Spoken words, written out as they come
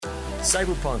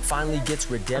CyberPunk finally gets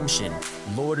redemption.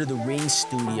 Lord of the Rings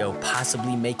studio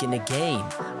possibly making a game.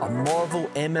 A Marvel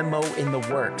MMO in the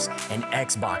works. And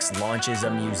Xbox launches a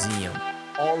museum.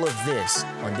 All of this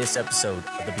on this episode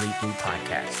of the Bleep Boot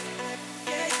Podcast.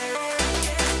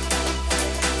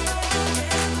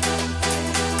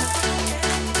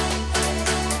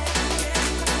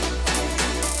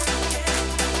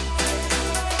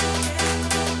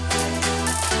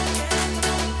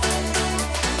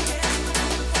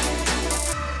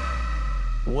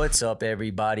 What's up,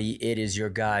 everybody? It is your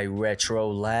guy Retro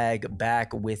Lag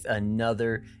back with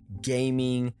another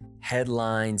gaming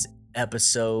headlines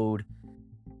episode.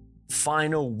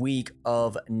 Final week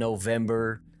of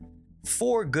November.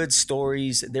 4 good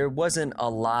stories. There wasn't a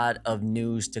lot of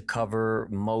news to cover.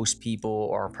 Most people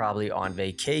are probably on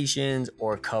vacations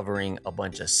or covering a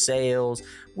bunch of sales,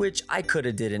 which I could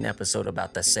have did an episode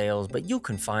about the sales, but you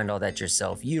can find all that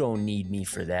yourself. You don't need me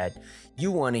for that.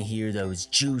 You want to hear those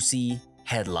juicy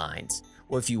headlines.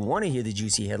 Well, if you want to hear the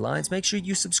juicy headlines, make sure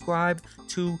you subscribe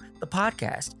to the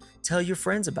podcast. Tell your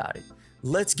friends about it.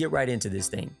 Let's get right into this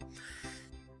thing.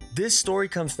 This story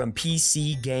comes from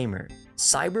PC Gamer.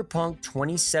 CyberPunk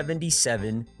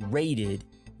 2077 rated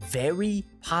very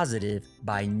positive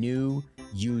by new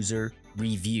user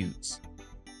reviews.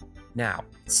 Now,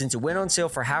 since it went on sale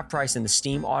for half price in the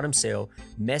Steam Autumn Sale,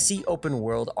 messy open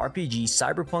world RPG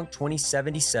Cyberpunk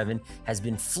 2077 has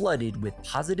been flooded with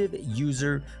positive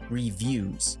user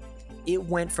reviews. It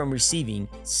went from receiving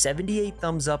 78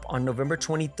 thumbs up on November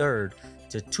 23rd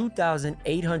to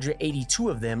 2,882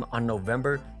 of them on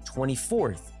November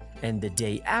 24th. And the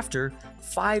day after,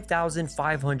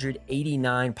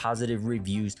 5,589 positive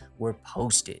reviews were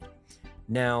posted.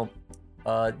 Now,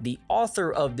 the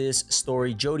author of this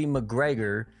story, Jody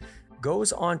McGregor,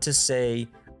 goes on to say,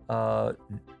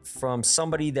 from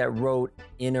somebody that wrote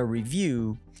in a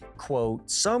review, quote,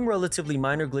 "Some relatively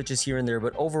minor glitches here and there,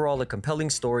 but overall a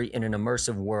compelling story in an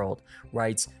immersive world,"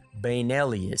 writes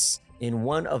Bainelius in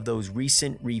one of those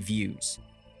recent reviews.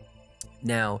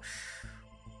 Now,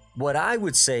 what I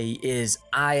would say is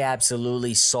I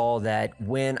absolutely saw that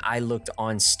when I looked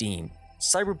on Steam.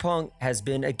 Cyberpunk has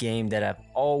been a game that I've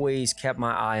always kept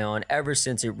my eye on ever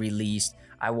since it released.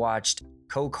 I watched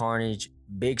Carnage,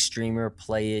 big streamer,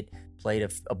 play it, played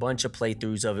a bunch of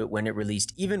playthroughs of it when it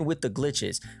released, even with the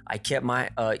glitches. I kept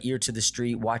my ear to the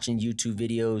street watching YouTube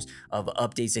videos of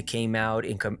updates that came out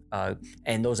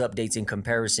and those updates in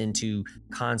comparison to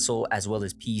console as well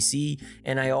as PC.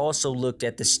 And I also looked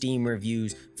at the Steam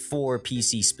reviews for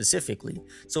PC specifically.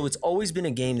 So it's always been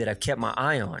a game that I've kept my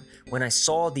eye on. When I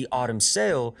saw the autumn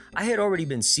sale, I had already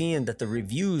been seeing that the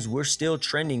reviews were still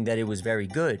trending that it was very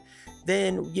good.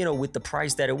 Then, with the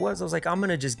price that it was, I was like, I'm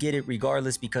going to just get it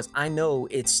regardless because I know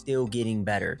it's still getting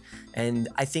better. And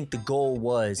I think the goal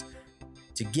was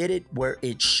to get it where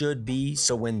it should be.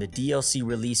 So when the DLC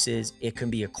releases, it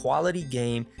can be a quality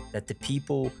game that the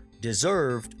people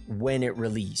deserved when it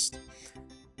released.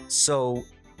 So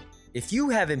if you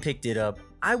haven't picked it up,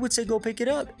 I would say go pick it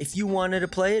up. If you wanted to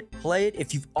play it, play it.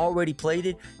 If you've already played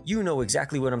it, you know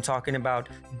exactly what I'm talking about.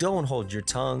 Don't hold your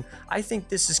tongue. I think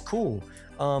this is cool.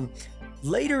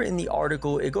 Later in the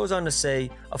article, it goes on to say,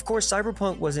 of course,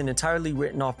 Cyberpunk wasn't entirely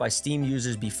written off by Steam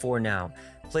users before now.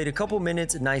 Played a couple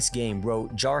minutes, nice game,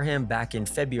 wrote Jarham back in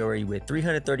February with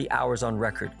 330 hours on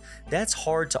record. That's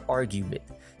hard to argue with.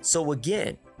 So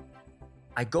again,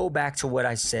 I go back to what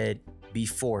I said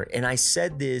before, and I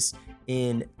said this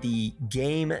in the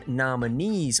Game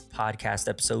Nominees podcast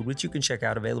episode, which you can check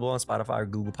out, available on Spotify or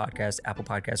Google Podcasts, Apple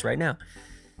Podcasts right now.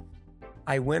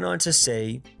 I went on to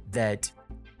say that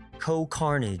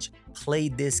Carnage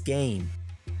played this game,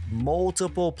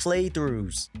 multiple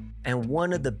playthroughs, and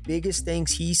one of the biggest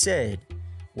things he said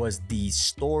was the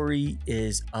story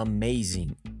is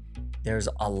amazing. There's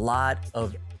a lot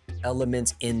of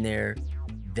elements in there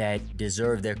that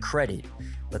deserve their credit,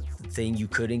 but the thing you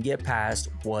couldn't get past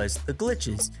was the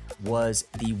glitches, was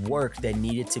the work that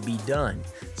needed to be done.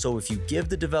 So if you give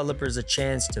the developers a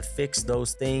chance to fix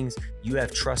those things, you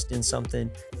have trust in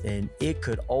something, then it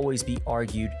could always be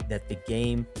argued that the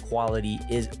game quality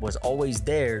was always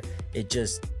there. It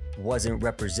just wasn't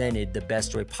represented the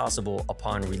best way possible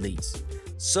upon release.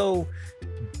 So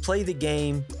play the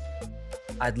game.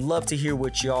 I'd love to hear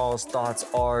what y'all's thoughts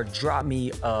are. Drop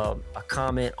me a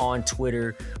comment on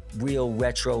Twitter, Real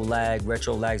Retro Lag,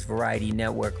 Retro Lag's Variety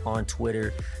Network on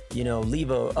Twitter.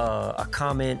 Leave a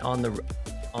comment on the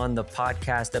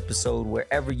podcast episode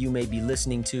wherever you may be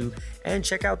listening to, and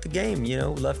check out the game.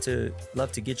 Love to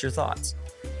get your thoughts.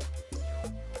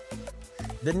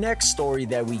 The next story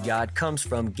that we got comes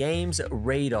from Games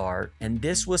Radar, and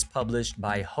this was published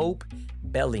by Hope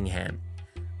Bellingham.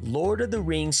 Lord of the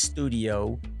Rings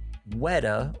studio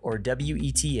Weta, or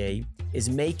WETA, is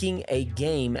making a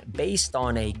game based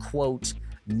on a, quote,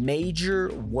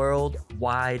 major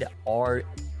worldwide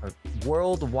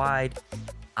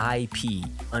IP,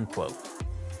 unquote.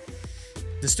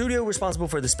 The studio responsible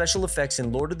for the special effects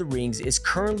in Lord of the Rings is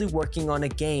currently working on a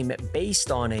game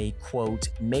based on a, quote,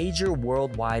 major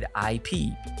worldwide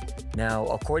IP. Now,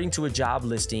 according to a job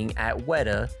listing at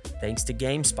Weta, thanks to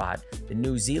GameSpot, the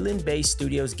New Zealand-based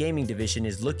studio's gaming division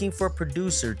is looking for a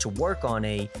producer to work on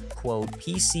a, quote,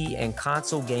 PC and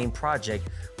console game project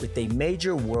with a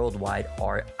major worldwide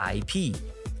IP.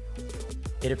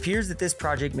 It appears that this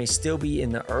project may still be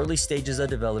in the early stages of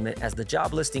development, as the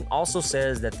job listing also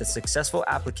says that the successful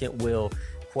applicant will,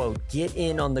 quote, get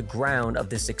in on the ground of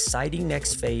this exciting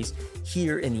next phase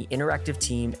here in the interactive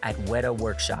team at Weta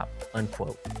Workshop,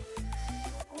 unquote.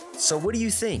 So what do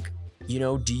you think?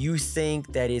 Do you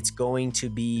think that it's going to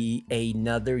be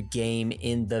another game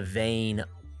in the vein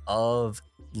of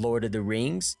Lord of the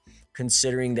Rings?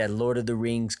 Considering that Lord of the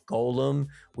Rings Golem,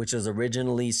 which was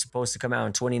originally supposed to come out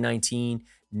in 2019,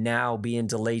 now being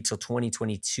delayed till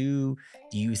 2022,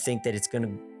 do you think that it's going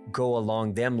to go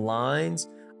along them lines?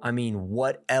 I mean,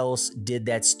 what else did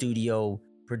that studio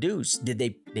produce? Did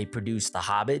they produce The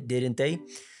Hobbit, didn't they?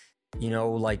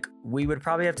 We would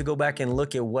probably have to go back and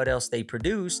look at what else they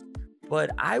produced,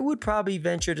 but I would probably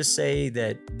venture to say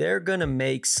that they're going to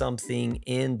make something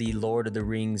in the Lord of the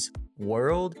Rings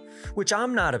world, which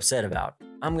I'm not upset about.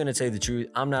 I'm going to tell you the truth.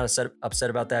 I'm not upset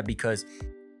about that, because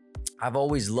I've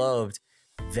always loved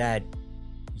that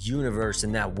universe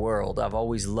and that world. I've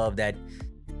always loved that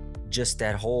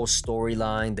whole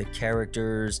storyline, the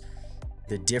characters,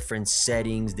 the different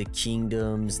settings, the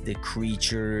kingdoms, the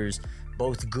creatures,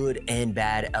 both good and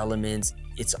bad elements.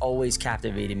 It's always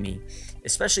captivated me,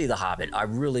 especially The Hobbit. I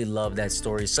really love that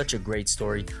story. It's such a great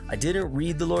story. I didn't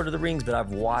read The Lord of the Rings, but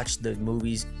I've watched the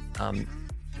movies,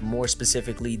 more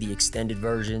specifically the extended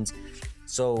versions.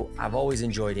 So I've always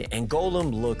enjoyed it. And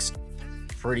Golem looks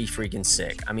pretty freaking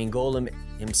sick. I mean, Golem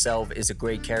himself is a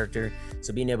great character.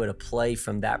 So being able to play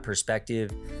from that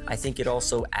perspective, I think it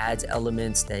also adds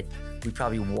elements that we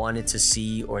probably wanted to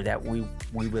see, or that we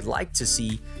would like to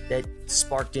see, that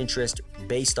sparked interest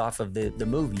based off of the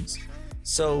movies.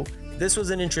 So this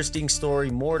was an interesting story.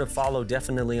 More to follow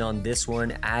definitely on this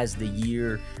one as the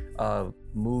year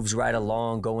moves right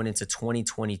along, going into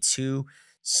 2022.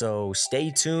 So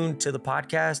stay tuned to the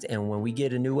podcast, and when we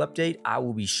get a new update, I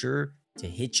will be sure to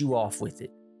hit you off with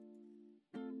it.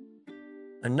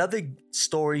 Another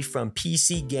story from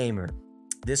PC Gamer.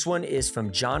 This one is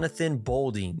from Jonathan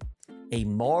Bolding. A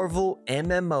Marvel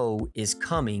MMO is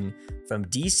coming from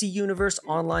DC Universe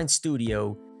Online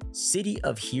Studio, City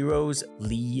of Heroes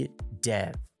lead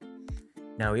dev.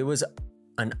 Now, it was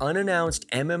an unannounced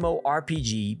MMO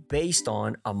RPG based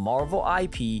on a Marvel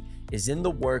IP is in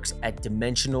the works at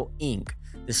Dimensional Inc.,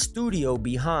 the studio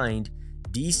behind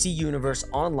DC Universe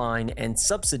Online and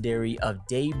subsidiary of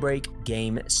Daybreak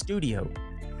Game Studio.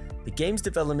 The game's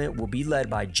development will be led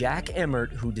by Jack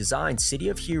Emmert, who designed City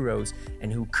of Heroes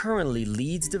and who currently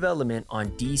leads development on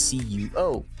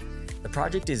DCUO. The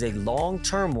project is a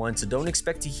long-term one, so don't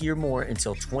expect to hear more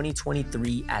until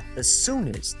 2023 at the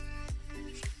soonest.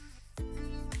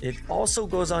 It also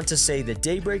goes on to say that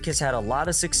Daybreak has had a lot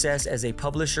of success as a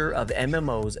publisher of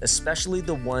MMOs, especially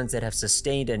the ones that have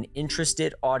sustained an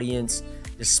interested audience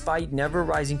despite never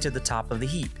rising to the top of the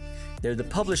heap. They're the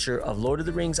publisher of Lord of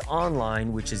the Rings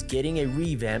Online, which is getting a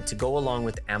revamp to go along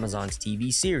with Amazon's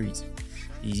TV series.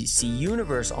 DC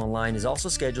Universe Online is also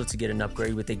scheduled to get an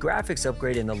upgrade with a graphics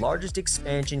upgrade and the largest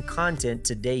expansion content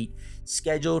to date,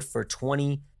 scheduled for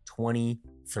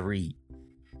 2023.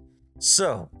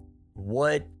 So,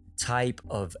 what type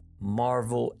of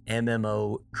Marvel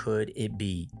MMO could it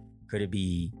be? Could it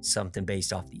be something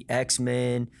based off the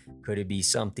X-Men? Could it be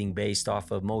something based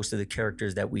off of most of the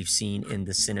characters that we've seen in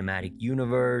the cinematic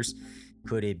universe?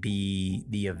 Could it be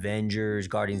the Avengers,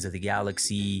 Guardians of the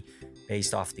Galaxy,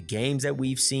 based off the games that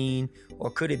we've seen? Or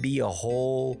could it be a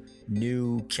whole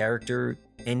new character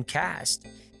and cast?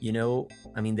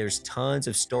 There's tons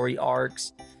of story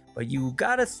arcs, but you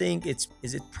gotta think, is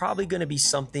it probably gonna be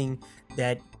something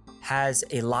that has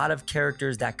a lot of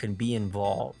characters that can be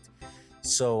involved?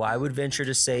 So I would venture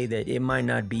to say that it might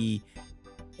not be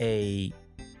a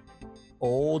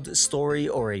old story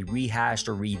or a rehashed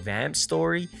or revamped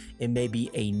story. It may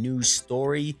be a new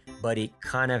story, but it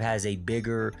kind of has a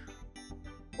bigger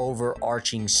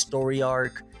overarching story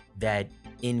arc that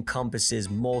encompasses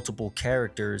multiple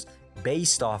characters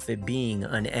based off it being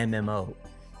an MMO.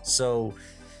 So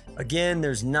Again,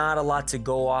 there's not a lot to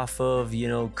go off of,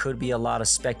 could be a lot of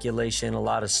speculation, a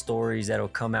lot of stories that'll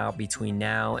come out between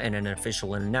now and an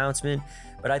official announcement.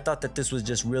 But I thought that this was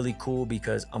just really cool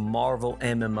because a Marvel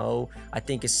MMO, I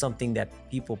think, is something that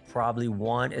people probably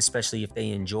want, especially if they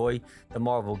enjoy the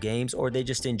Marvel games or they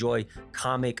just enjoy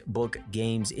comic book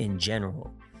games in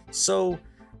general. So,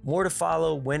 more to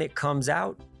follow when it comes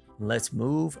out. Let's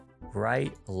move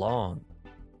right along.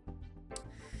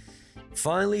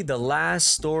 Finally, the last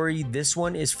story. This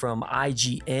one is from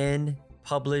IGN,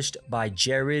 published by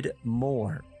Jared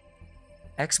Moore.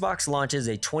 Xbox launches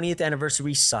a 20th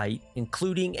anniversary site,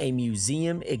 including a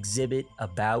museum exhibit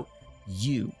about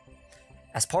you.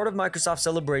 As part of Microsoft's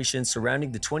celebration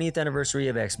surrounding the 20th anniversary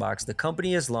of Xbox, the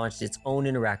company has launched its own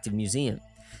interactive museum.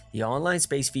 The online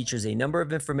space features a number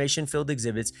of information-filled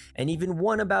exhibits and even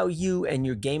one about you and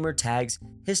your gamer tag's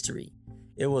history.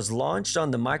 It was launched on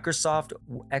the Microsoft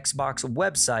Xbox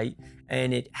website,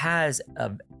 and it has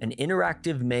an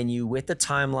interactive menu with a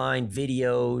timeline,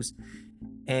 videos,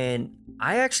 and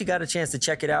I actually got a chance to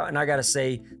check it out, and I gotta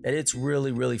say that it's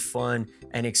really, really fun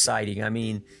and exciting. I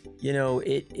mean,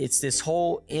 it's this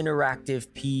whole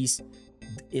interactive piece.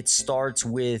 It starts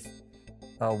with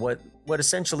what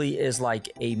essentially is like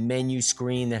a menu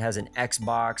screen that has an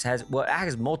Xbox, it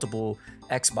has multiple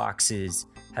Xboxes.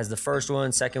 Has the first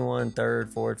one, second one, third,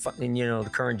 fourth, and the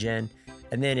current gen,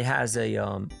 and then it has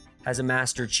a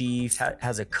Master Chief,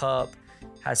 has a cup,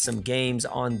 has some games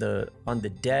on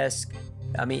the desk.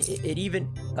 I mean, it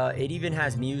even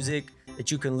has music that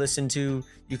you can listen to.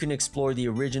 You can explore the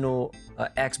original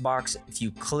Xbox if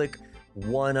you click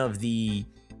one of the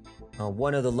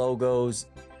logos.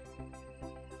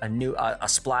 A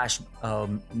splash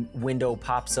window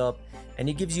pops up, and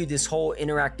it gives you this whole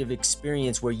interactive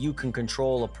experience where you can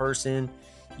control a person.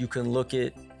 You can look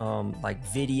at like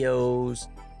videos.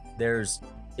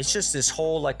 It's just this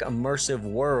whole like immersive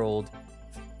world,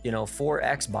 for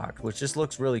Xbox, which just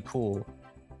looks really cool.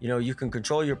 You can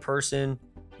control your person.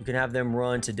 You can have them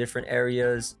run to different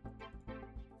areas.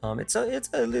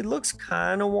 It looks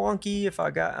kind of wonky if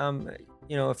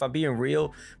I'm being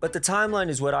real, but the timeline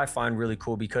is what I find really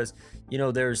cool because,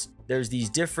 there's these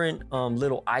different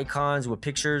little icons with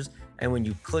pictures, and when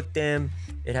you click them,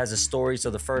 it has a story.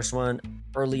 So the first one,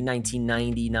 early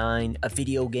 1999, a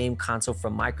video game console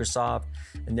from Microsoft,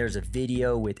 and there's a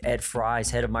video with Ed Fries,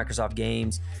 head of Microsoft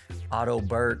Games, Otto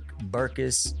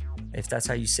Burkus, if that's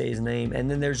how you say his name, and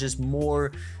then there's just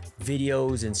more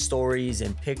videos and stories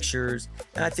and pictures,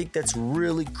 and I think that's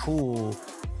really cool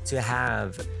to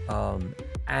have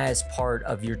as part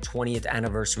of your 20th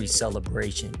anniversary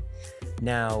celebration.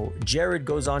 Now, Jared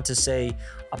goes on to say,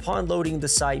 upon loading the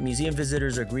site, museum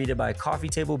visitors are greeted by a coffee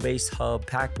table-based hub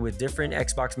packed with different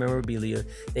Xbox memorabilia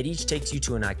that each takes you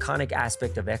to an iconic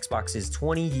aspect of Xbox's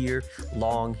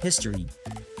 20-year-long history.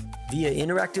 Via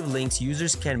interactive links,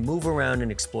 users can move around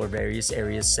and explore various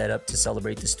areas set up to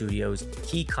celebrate the studio's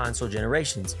key console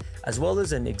generations, as well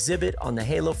as an exhibit on the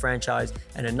Halo franchise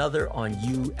and another on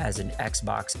you as an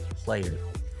Xbox player.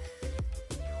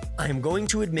 I am going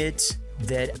to admit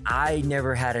that I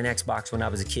never had an Xbox when I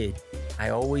was a kid. I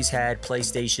always had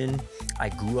PlayStation. I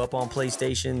grew up on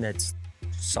PlayStation. That's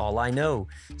all I know.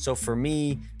 So for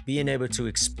me, being able to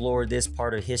explore this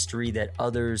part of history that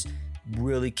others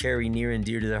really carry near and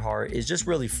dear to their heart is just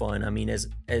really fun. I mean,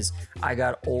 as I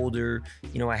got older,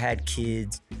 I had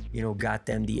kids, got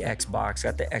them the Xbox,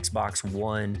 got the Xbox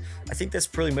One. I think that's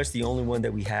pretty much the only one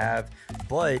that we have.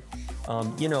 But,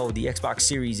 the Xbox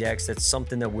Series X, that's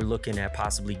something that we're looking at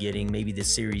possibly getting, maybe the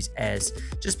Series S,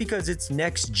 just because it's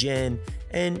next gen.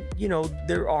 And,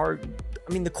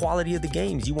 the quality of the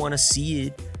games, you want to see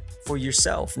it for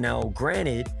yourself. Now,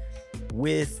 granted,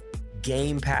 with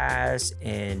Game Pass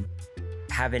and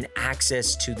having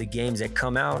access to the games that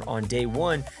come out on day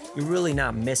one, you're really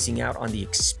not missing out on the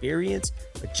experience,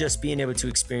 but just being able to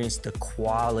experience the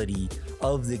quality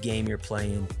of the game you're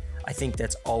playing. I think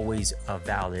that's always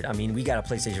valid. I mean, we got a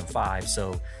PlayStation 5,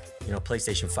 so,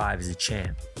 PlayStation 5 is a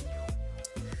champ.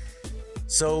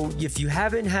 So if you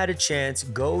haven't had a chance,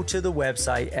 go to the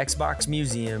website, Xbox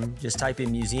Museum, just type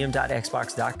in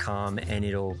museum.xbox.com and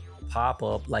it'll pop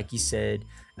up, like you said,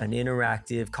 an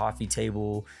interactive coffee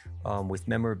table with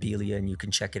memorabilia, and you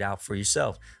can check it out for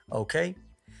yourself. Okay,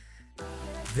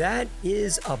 that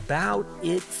is about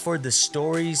it for the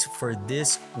stories for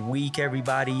this week,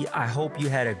 everybody. I hope you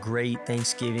had a great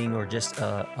Thanksgiving or just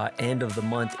a end of the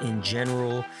month in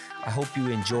general. I hope you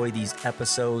enjoy these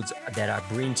episodes that I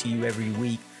bring to you every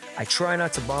week. I try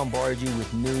not to bombard you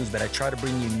with news, but I try to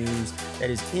bring you news that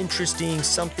is interesting,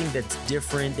 something that's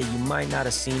different that you might not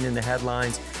have seen in the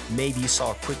headlines. Maybe you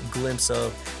saw a quick glimpse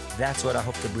of that's what I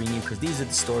hope to bring you, because these are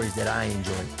the stories that I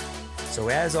enjoy. So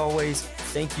as always,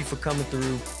 thank you for coming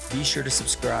through. Be sure to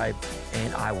subscribe,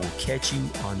 and I will catch you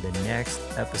on the next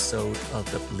episode of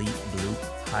the Bleak Blue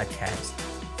Podcast.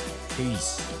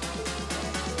 Peace.